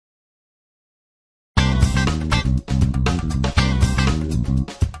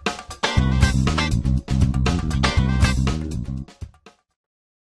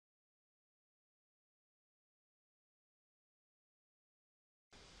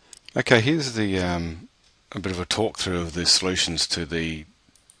Okay, here's the a bit of a talk through of the solutions to the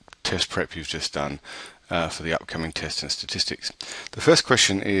test prep you've just done for the upcoming test in statistics. The first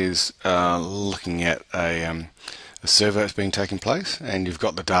question is looking at a survey that's been taking place, and you've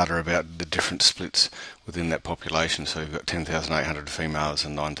got the data about the different splits within that population. So you've got 10,800 females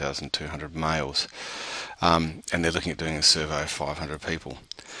and 9,200 males, and they're looking at doing a survey of 500 people.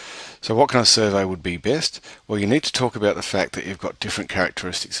 So what kind of survey would be best? Well, you need to talk about the fact that you've got different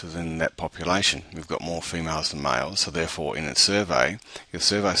characteristics within that population. You've got more females than males, so therefore in a survey, your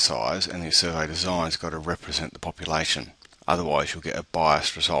survey size and your survey design's got to represent the population. Otherwise you'll get a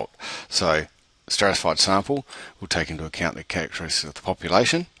biased result. So stratified sample will take into account the characteristics of the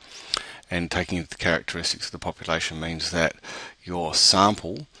population, and taking into the characteristics of the population means that your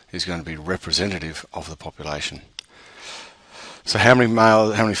sample is going to be representative of the population. So how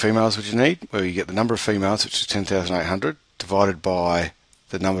many females would you need? Well, you get the number of females, which is 10,800, divided by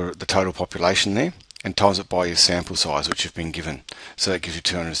the total population there, and times it by your sample size, which you've been given. So that gives you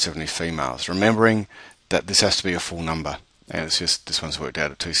 270 females. Remembering that this has to be a full number, and it's just this one's worked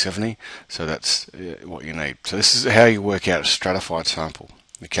out at 270, so that's what you need. So this is how you work out a stratified sample,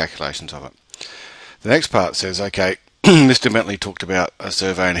 the calculations of it. The next part says, okay, Mr. Bentley talked about a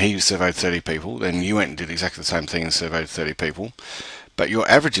survey and he surveyed 30 people, then you went and did exactly the same thing and surveyed 30 people, but your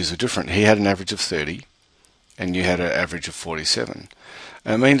averages are different. He had an average of 30 and you had an average of 47.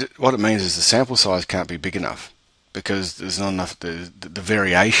 And what it means is the sample size can't be big enough because there's not enough, the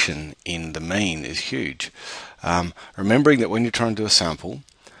variation in the mean is huge. Remembering that when you're trying to do a sample,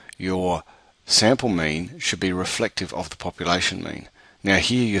 your sample mean should be reflective of the population mean. Now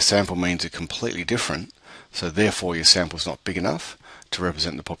here your sample means are completely different, so therefore your sample's not big enough to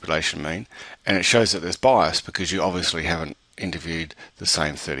represent the population mean, and it shows that there's bias because you obviously haven't interviewed the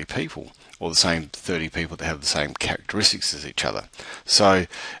same 30 people, or the same 30 people that have the same characteristics as each other. So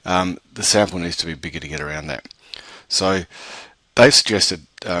the sample needs to be bigger to get around that. So they've suggested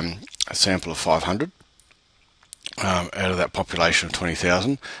a sample of 500 out of that population of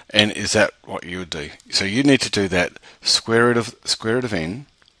 20,000, and is that what you would do? So you need to do that square root of n,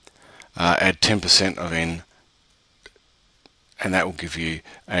 add 10% of n, and that will give you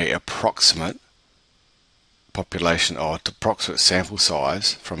a approximate population or approximate sample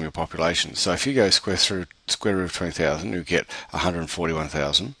size from your population. So if you go square root of 20,000, you get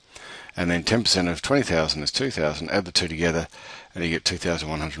 141,000, and then 10% of 20,000 is 2,000. Add the two together, and you get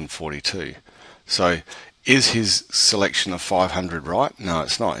 2,142. So is his selection of 500 right? No,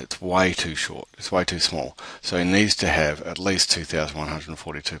 it's not. It's way too short. It's way too small. So he needs to have at least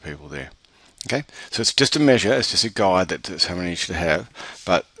 2,142 people there. Okay, so it's just a measure. It's just a guide that's how many you should have,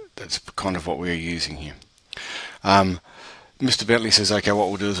 but that's kind of what we're using here. Mr. Bentley says, okay, what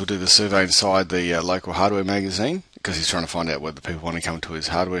we'll do is we'll do the survey inside the local hardware magazine, because he's trying to find out whether people want to come to his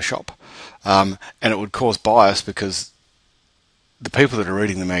hardware shop. And it would cause bias because the people that are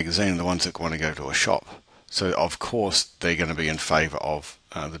reading the magazine are the ones that want to go to a shop. So of course they're going to be in favour of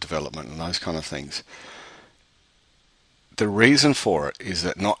the development and those kind of things. The reason for it is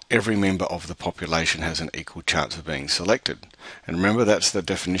that not every member of the population has an equal chance of being selected. And remember, that's the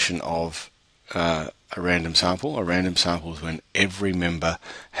definition of a random sample. A random sample is when every member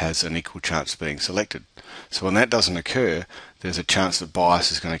has an equal chance of being selected. So when that doesn't occur, there's a chance that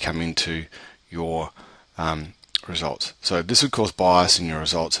bias is going to come into your results. So this would cause bias in your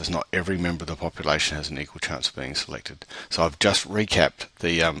results, as not every member of the population has an equal chance of being selected. So I've just recapped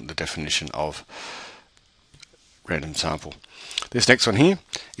the definition of random sample. This next one here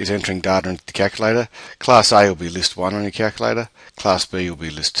is entering data into the calculator. Class A will be list 1 on your calculator. Class B will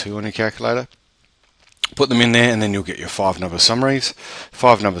be list 2 on your calculator. Put them in there and then you'll get your 5 number summaries.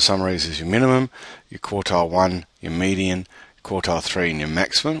 5 number summaries is your minimum, your quartile 1, your median, quartile 3 and your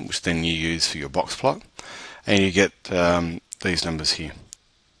maximum, which then you use for your box plot. And you get these numbers here.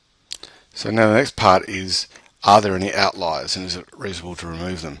 So now the next part is, are there any outliers and is it reasonable to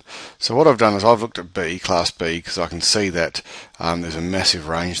remove them? So what I've done is I've looked at B, class B, because I can see that there's a massive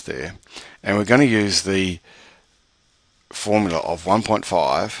range there. And we're going to use the formula of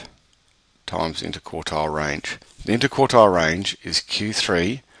 1.5 times interquartile range. The interquartile range is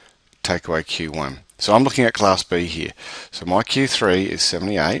Q3 take away Q1. So I'm looking at class B here. So my Q3 is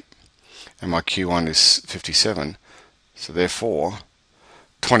 78 and my Q1 is 57. So therefore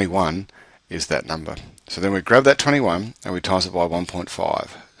 21 is that number. So then we grab that 21 and we times it by 1.5.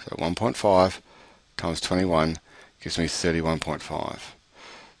 So 1.5 times 21 gives me 31.5.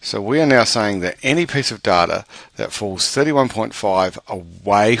 So we are now saying that any piece of data that falls 31.5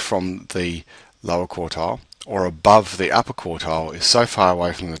 away from the lower quartile or above the upper quartile is so far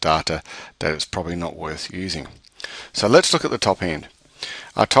away from the data that it's probably not worth using. So let's look at the top end.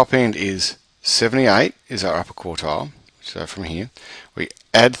 Our top end is 78 is our upper quartile. So from here, we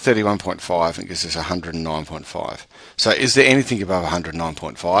add 31.5 and it gives us 109.5. So is there anything above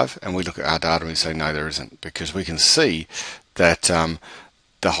 109.5? And we look at our data and we say, no, there isn't, because we can see that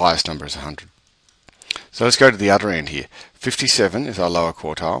the highest number is 100. So let's go to the other end here. 57 is our lower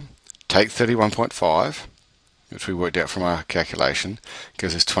quartile. Take 31.5, which we worked out from our calculation,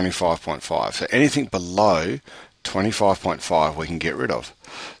 gives us 25.5. So anything below 25.5 we can get rid of.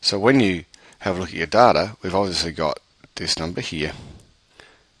 So when you have a look at your data, we've obviously got this number here.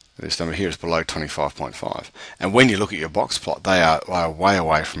 This number here is below 25.5. And when you look at your box plot, they are way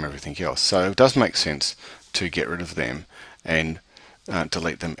away from everything else. So it does make sense to get rid of them and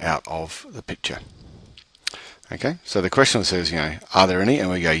delete them out of the picture. Okay, so the question says, are there any? And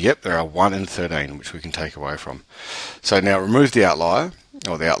we go, yep, there are 1 in 13, which we can take away from. So now remove the outlier,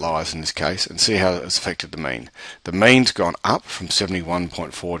 or the outliers in this case, and see how it's affected the mean. The mean's gone up from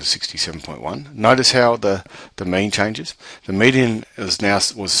 71.4 to 67.1. Notice how the mean changes. The median is now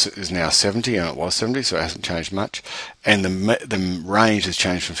 70, and it was 70, so it hasn't changed much. And the range has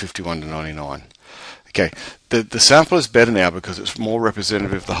changed from 51 to 99. Okay, the sample is better now because it's more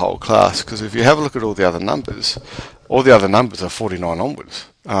representative of the whole class, because if you have a look at all the other numbers are 49 onwards.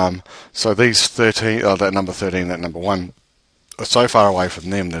 So these 13, that number 13, that number 1, are so far away from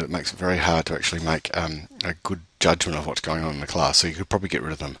them that it makes it very hard to actually make a good judgment of what's going on in the class, so you could probably get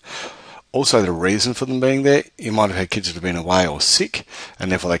rid of them. Also, the reason for them being there, you might have had kids that have been away or sick,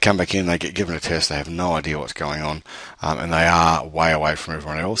 and therefore they come back in, they get given a test, they have no idea what's going on, and they are way away from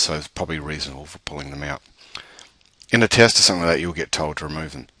everyone else, so it's probably reasonable for pulling them out. In a test or something like that, you'll get told to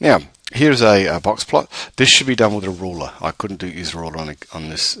remove them. Now, here's a box plot. This should be done with a ruler. I couldn't use a ruler on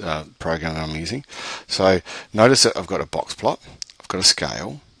this program that I'm using. So notice that I've got a box plot, I've got a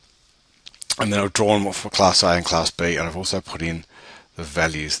scale, and then I've drawn what for Class A and Class B, and I've also put in the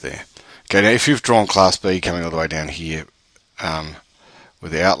values there. Okay, now if you've drawn Class B coming all the way down here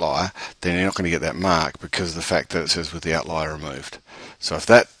with the outlier, then you're not going to get that mark because of the fact that it says with the outlier removed. So if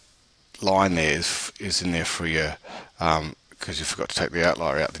that line there is in there for you because you forgot to take the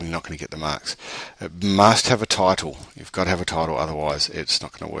outlier out, then you're not going to get the marks. It must have a title. You've got to have a title, otherwise it's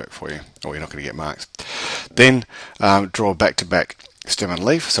not going to work for you, or you're not going to get marks. Then draw back-to-back stem and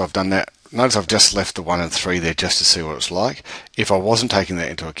leaf. So I've done that. Notice I've just left the 1 and 3 there just to see what it's like. If I wasn't taking that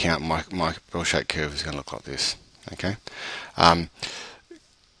into account, my bell-shaped curve is going to look like this. Okay, and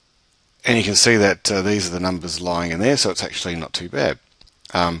you can see that these are the numbers lying in there, so it's actually not too bad.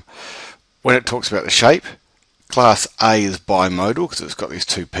 When it talks about the shape, Class A is bimodal because it's got these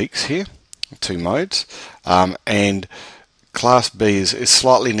 2 peaks here, 2 modes, and Class B is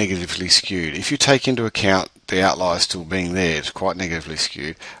slightly negatively skewed. If you take into account the outlier still being there, it's quite negatively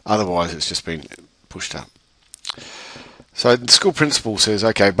skewed. Otherwise, it's just been pushed up. So the school principal says,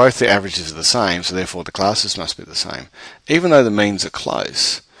 okay, both the averages are the same, so therefore the classes must be the same. Even though the means are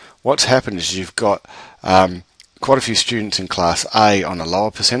close, what's happened is you've got quite a few students in Class A on a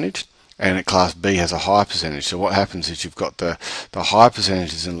lower percentage, and in Class B has a higher percentage. So what happens is you've got the higher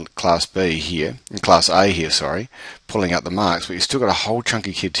percentages in Class B here, in Class A here, sorry, pulling out the marks, but you've still got a whole chunk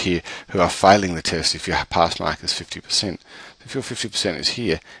of kids here who are failing the test if your pass mark is 50%. If your 50% is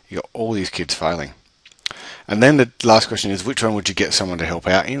here, you've got all these kids failing. And then the last question is, which one would you get someone to help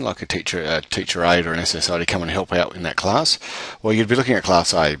out in, like a teacher aide or an SSI to come and help out in that class? Well, you'd be looking at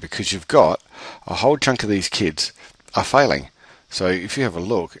Class A because you've got a whole chunk of these kids are failing. So if you have a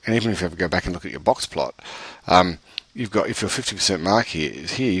look, and even if you ever go back and look at your box plot, you've got, if your 50% mark here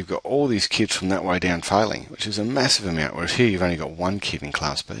is here, you've got all these kids from that way down failing, which is a massive amount, whereas here you've only got 1 kid in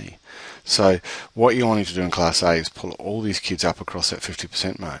Class B. So what you're wanting to do in Class A is pull all these kids up across that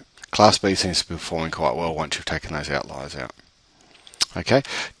 50% mark. Class B seems to be performing quite well once you've taken those outliers out. Okay,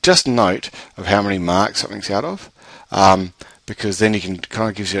 just note of how many marks something's out of, because then you can kind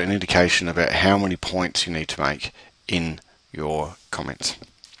of gives you an indication about how many points you need to make in your comments.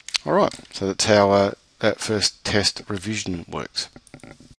 Alright, so that's how that first test revision works.